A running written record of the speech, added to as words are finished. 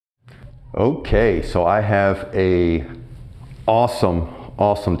Okay, so I have a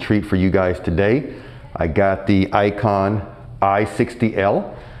awesome treat for you guys today. I got the Icon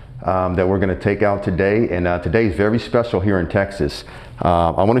i60L that we're going to take out today, and today is very special here in Texas.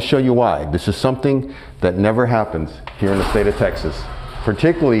 I want to show you why. This is something that never happens here in the state of Texas,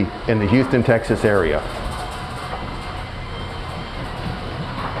 particularly in the Houston, Texas area.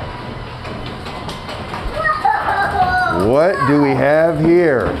 What do we have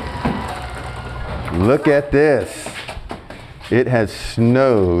here? Look at this. It has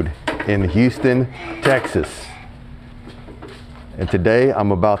snowed in Houston, Texas. And today I'm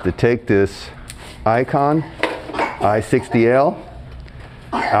about to take this Icon i60L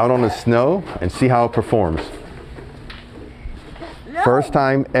out on the snow and see how it performs. First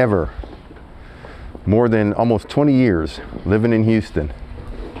time ever. More than almost 20 years living in Houston.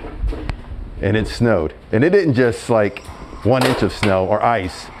 And it snowed. And it didn't just like 1 inch of snow or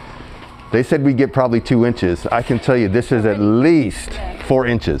ice. They said we get probably 2 inches. I can tell you this is at least 4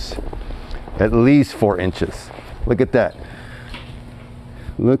 inches. At least 4 inches. Look at that.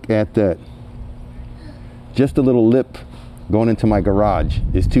 Look at that. Just a little lip going into my garage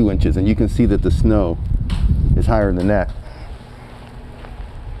is 2 inches, and you can see that the snow is higher than that.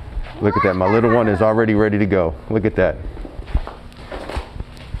 Look at that. My little one is already ready to go. Look at that.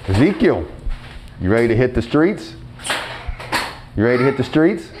 Ezekiel, you ready to hit the streets? You ready to hit the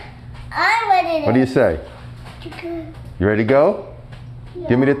streets? I'm ready to. What do you say? You ready to go? Yeah.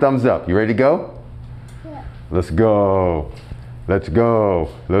 Give me the thumbs up. You ready to go? Yeah. Let's go. Let's go.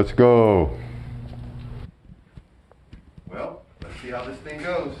 Let's go. Well, let's see how this thing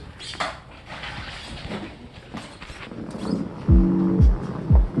goes.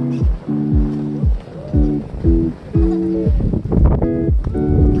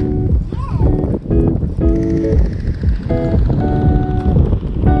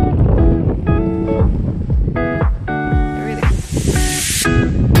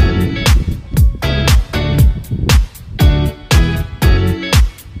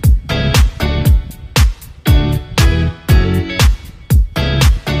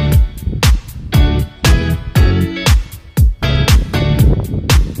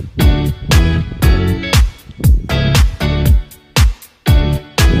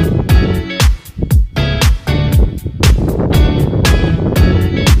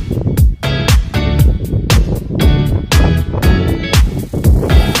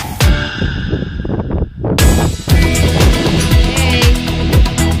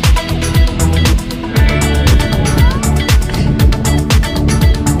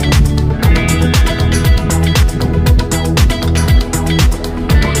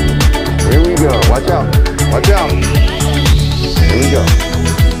 Watch out. Watch out. Here we go.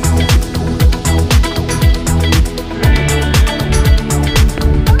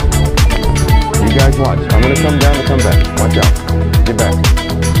 You guys watch. I'm going to come down and come back. Watch out. Get back.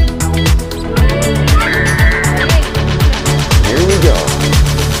 Here we go.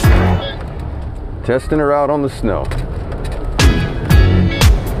 Testing her out on the snow.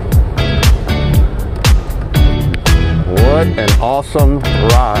 What an awesome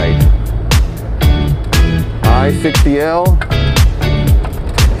ride. i60L,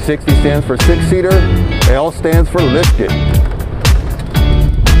 60 stands for 6-seater, L stands for lifted.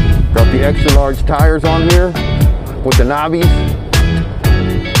 Got the extra large tires on here with the knobbies.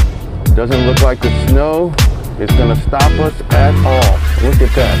 Doesn't look like the snow is going to stop us at all. Look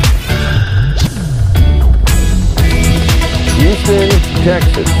at that. Houston,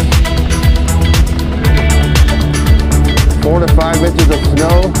 Texas. 4 to 5 inches of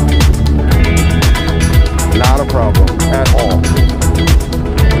snow. Not a problem at all.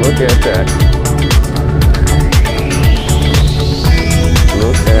 Look at that.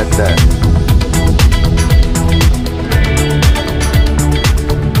 Look at that.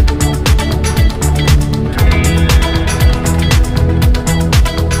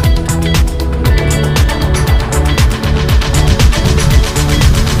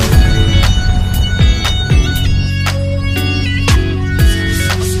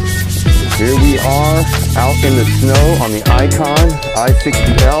 Here we are out in the snow on the Icon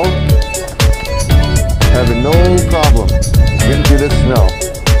i60L. Having no problem getting through this snow.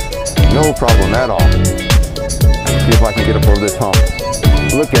 No problem at all. See if I can get up over this hump.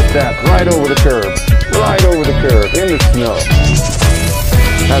 Look at that, right over the curb. Right over the curb, in the snow.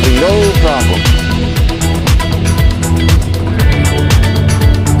 Having no problem.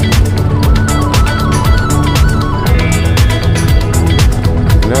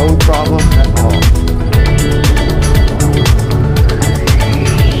 No problem at all.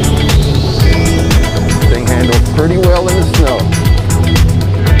 Thing handles pretty well in the snow.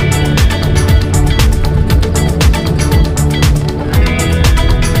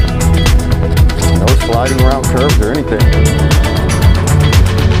 sliding around curves or anything.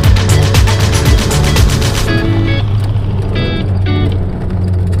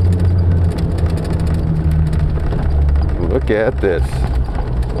 Look at this.